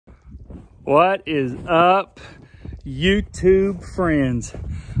What is up, YouTube friends?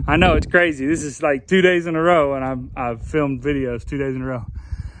 I know it's crazy. This is like 2 days in a row, and I've filmed videos 2 days in a row.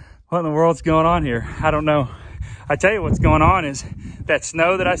 What in the world's going on here? I don't know. I tell you what's going on is that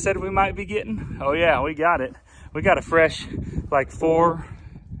snow that I said we might be getting. Oh yeah, we got it. We got a fresh like 4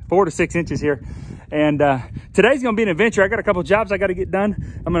 to 6 inches here. And today's gonna be an adventure. I got a couple jobs I gotta get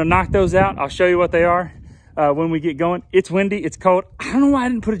done. I'm gonna knock those out. I'll show you what they are when we get going. It's windy, it's cold. I don't know why I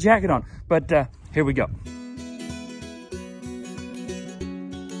didn't put a jacket on, but here we go.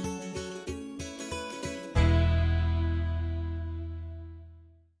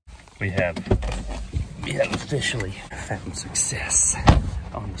 We have officially found success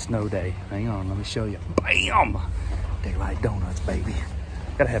on the snow day. Hang on, let me show you. Bam! Daylight donuts, baby.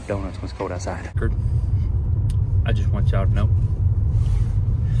 Gotta have donuts when it's cold outside. I just want y'all to know.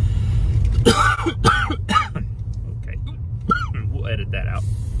 Okay, we'll edit that out.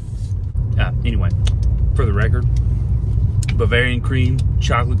 Anyway, for the record, Bavarian cream,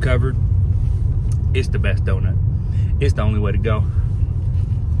 chocolate covered. It's the best donut. It's the only way to go.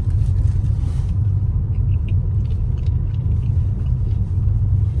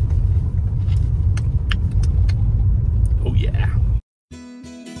 Oh yeah.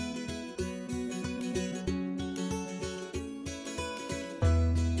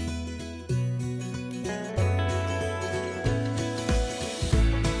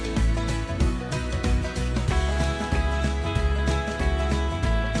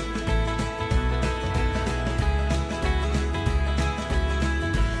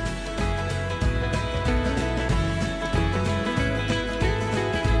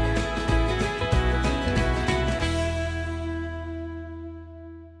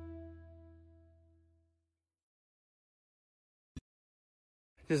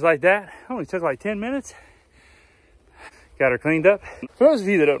 Just like that, only took like 10 minutes. Got her cleaned up. For those of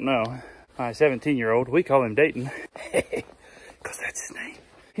you that don't know, my 17-year-old, we call him Dayton, because that's his name.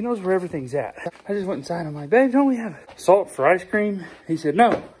 He knows where everything's at. I just went inside, I'm like, babe, don't we have salt for ice cream? He said,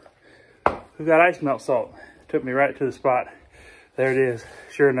 no, we've got ice melt salt. Took me right to the spot. There it is,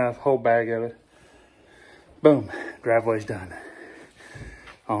 sure enough, whole bag of it. Boom, driveway's done.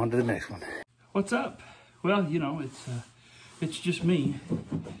 On to the next one. What's up? Well, you know, it's just me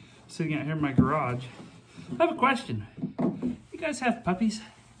sitting out here in my garage. I have a question. You guys have puppies?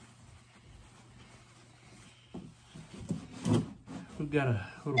 We've got a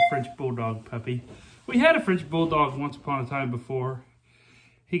little French Bulldog puppy. We had a French Bulldog once upon a time before.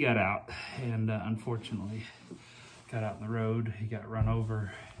 He got out and unfortunately got out in the road. He got run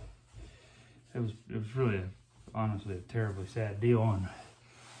over. It was really, honestly, a terribly sad deal. And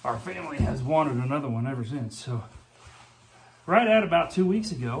our family has wanted another one ever since. So right at about 2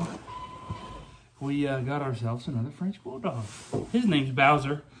 weeks ago, we got ourselves another French Bulldog. His name's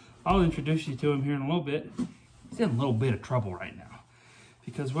Bowser. I'll introduce you to him here in a little bit. He's in a little bit of trouble right now.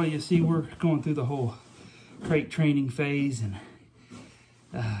 Because, well, you see, we're going through the whole crate training phase, and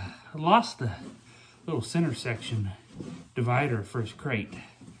lost the little center section divider for his crate.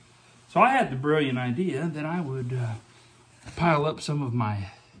 So I had the brilliant idea that I would pile up some of my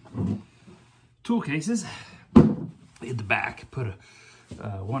tool cases in the back, put a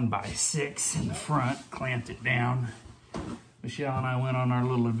 1x6 in the front, clamped it down. Michelle and I went on our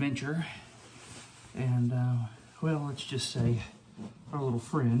little adventure, and well, let's just say our little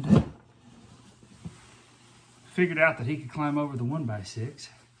friend figured out that he could climb over the 1x6,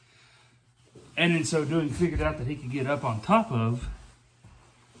 and in so doing figured out that he could get up on top of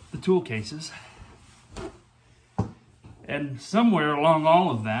the tool cases, and somewhere along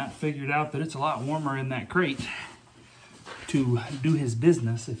all of that figured out that it's a lot warmer in that crate to do his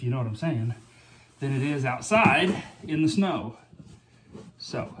business, if you know what I'm saying, than it is outside in the snow.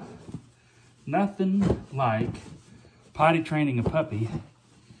 So, nothing like potty training a puppy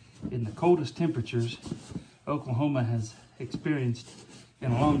in the coldest temperatures Oklahoma has experienced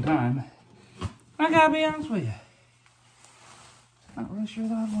in a long time. I gotta be honest with you, not really sure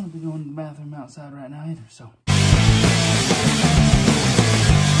that I want to be going to the bathroom outside right now either, so.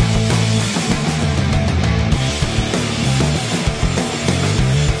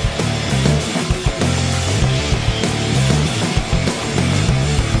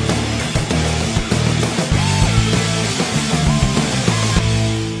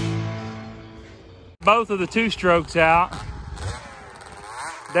 Both of the 2-strokes out.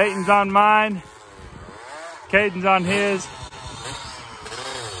 Dayton's on mine. Caden's on his.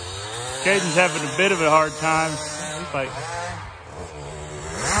 Caden's having a bit of a hard time. He's like,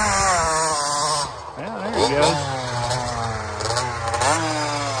 yeah, there he goes.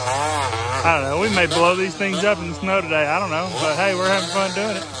 I don't know. We may blow these things up in the snow today. I don't know. But hey, we're having fun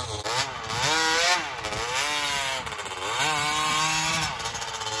doing it.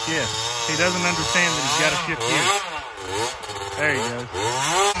 doesn't understand that he's got to shift gears. There he goes.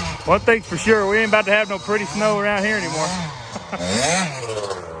 One thing's for sure, we ain't about to have no pretty snow around here anymore.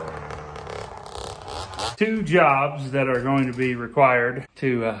 Two jobs that are going to be required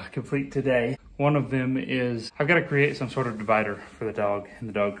to complete today. One of them is I've got to create some sort of divider for the dog in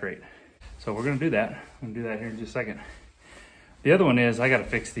the dog crate. So we're going to do that. I'm going to do that here in just a second. The other one is I got to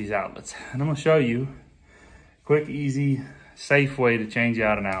fix these outlets. And I'm going to show you a quick, easy, safe way to change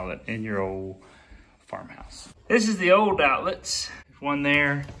out an outlet in your old farmhouse. This is the old outlets. There's one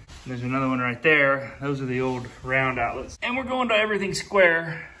there, and there's another one right there. Those are the old round outlets. And we're going to everything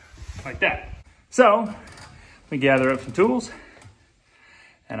square like that. So, let me gather up some tools,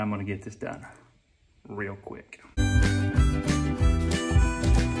 and I'm gonna get this done real quick.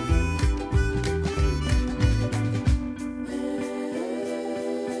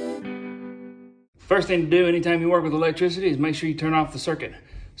 First thing to do anytime you work with electricity is make sure you turn off the circuit.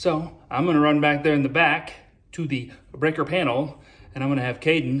 So I'm gonna run back there in the back to the breaker panel, and I'm gonna have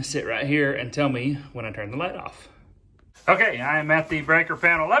Caden sit right here and tell me when I turn the light off. Okay, I am at the breaker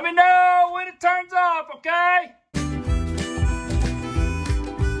panel. Let me know when it turns off, okay?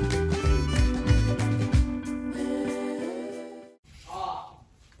 Off.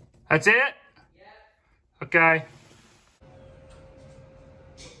 That's it? Yep. Okay.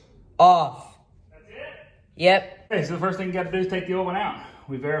 Off. That's it? Yep. Okay, so the first thing you got to do is take the old one out.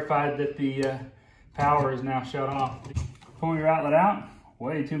 We verified that the power is now shut off. Pull your outlet out.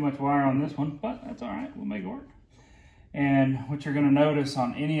 Way too much wire on this one, but that's all right. We'll make it work. And what you're going to notice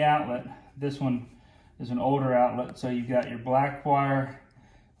on any outlet, this one is an older outlet, so you've got your black wire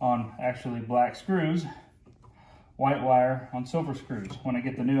on actually black screws, white wire on silver screws. When I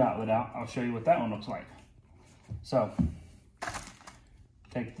get the new outlet out, I'll show you what that one looks like. So,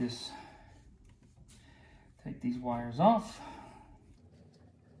 take these wires off.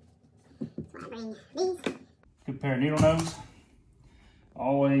 Good pair of needle nose.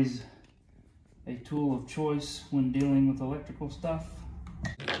 Always a tool of choice when dealing with electrical stuff.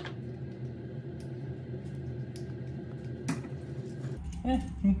 Oh,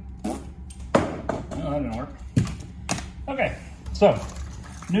 that didn't work. Okay, so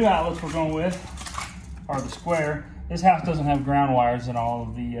new outlets we're going with are the square. This house doesn't have ground wires and all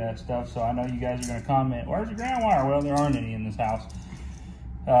of the stuff, so I know you guys are going to comment, where's the ground wire? Well, there aren't any in this house,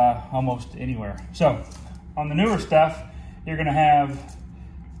 almost anywhere. So on the newer stuff, you're going to have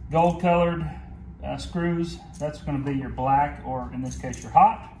gold colored screws. That's going to be your black, or in this case your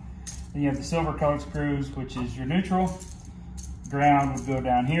hot. Then you have the silver colored screws, which is your neutral. Ground would go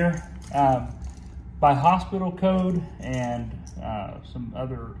down here. By hospital code and some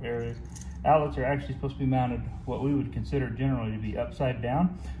other areas, outlets are actually supposed to be mounted what we would consider generally to be upside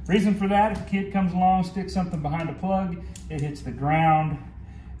down. Reason for that, if a kid comes along, sticks something behind a plug, it hits the ground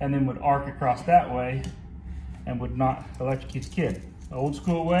and then would arc across that way and would not electrocute the kid. The old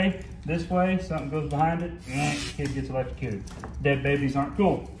school way, this way, something goes behind it, kid gets electrocuted. Dead babies aren't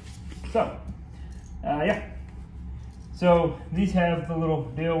cool. So, yeah. So these have the little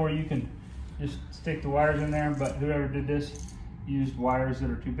deal where you can just stick the wires in there, but whoever did this used wires that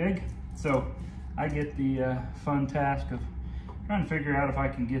are too big. So I get the fun task of trying to figure out if I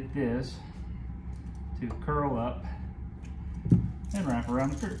can get this to curl up and wrap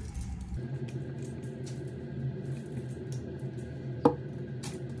around the screw.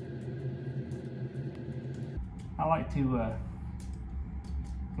 I like to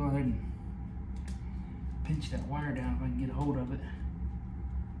go ahead and pinch that wire down if I can get a hold of it,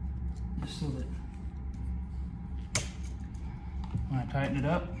 just so that when I tighten it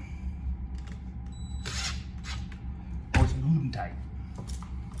up, it's good and tight.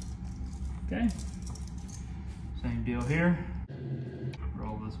 Okay, same deal here.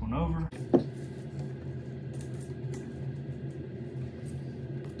 Roll this one over.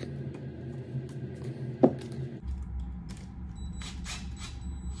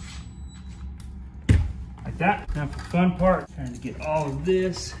 That. Now for the fun part, trying to get all of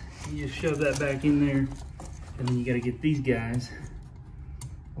this, you just shove that back in there, and then you got to get these guys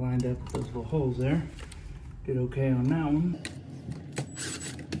lined up with those little holes there. Did okay on that one.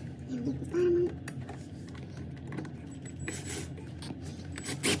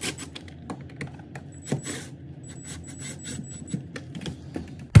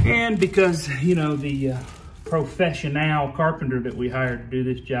 And because, you know, the professional carpenter that we hired to do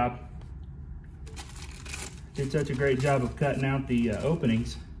this job did such a great job of cutting out the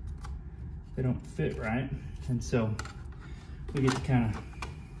openings, they don't fit right. And so we get to kind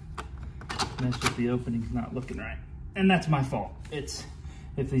of mess with the openings not looking right. And that's my fault. It's,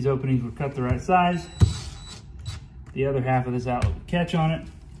 if these openings were cut the right size, the other half of this outlet would catch on it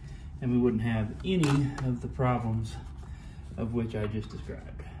and we wouldn't have any of the problems of which I just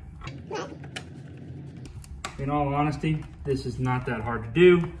described. In all honesty, this is not that hard to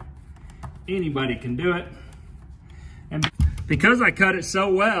do. Anybody can do it. And because I cut it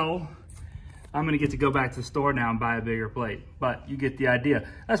so well, I'm gonna get to go back to the store now and buy a bigger plate. But you get the idea.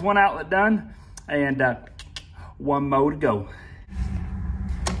 That's one outlet done, and one more to go.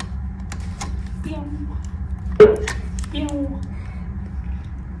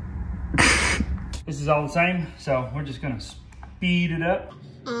 This is all the same, so we're just gonna speed it up.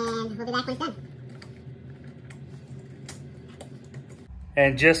 And we'll be back when it's done.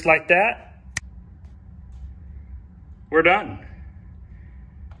 And just like that, we're done.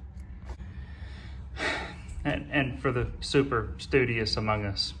 And for the super studious among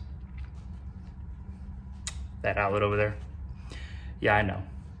us, that outlet over there, yeah, I know.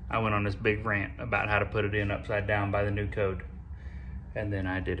 I went on this big rant about how to put it in upside down by the new code, and then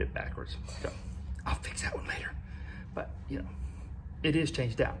I did it backwards. So I'll fix that one later. But, you know, it is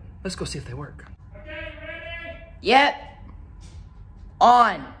changed out. Let's go see if they work. Okay, you ready? Yep.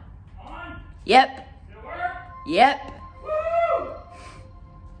 On. On? Yep. Did it work? Yep. Woo!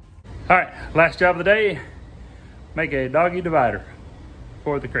 All right, last job of the day. Make a doggy divider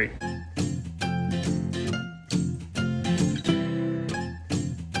for the crate.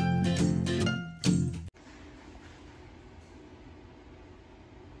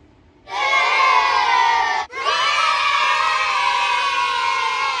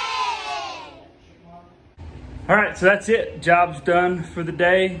 All right, so that's it. Job's done for the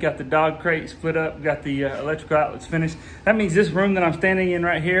day. Got the dog crate split up, got the electrical outlets finished. That means this room that I'm standing in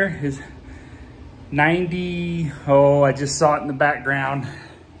right here is 90, oh, I just saw it in the background,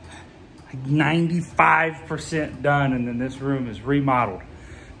 like 95% done, and then this room is remodeled.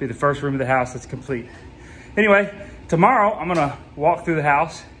 Be the first room of the house that's complete. Anyway, tomorrow I'm gonna walk through the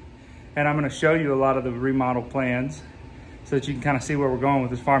house and I'm gonna show you a lot of the remodel plans so that you can kind of see where we're going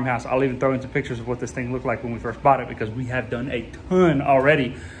with this farmhouse. I'll even throw in some pictures of what this thing looked like when we first bought it, because we have done a ton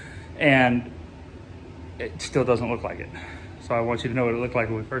already and it still doesn't look like it. So I want you to know what it looked like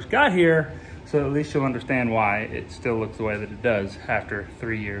when we first got here, so at least you'll understand why it still looks the way that it does after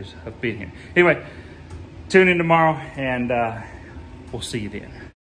 3 years of being here. Anyway, tune in tomorrow and we'll see you then.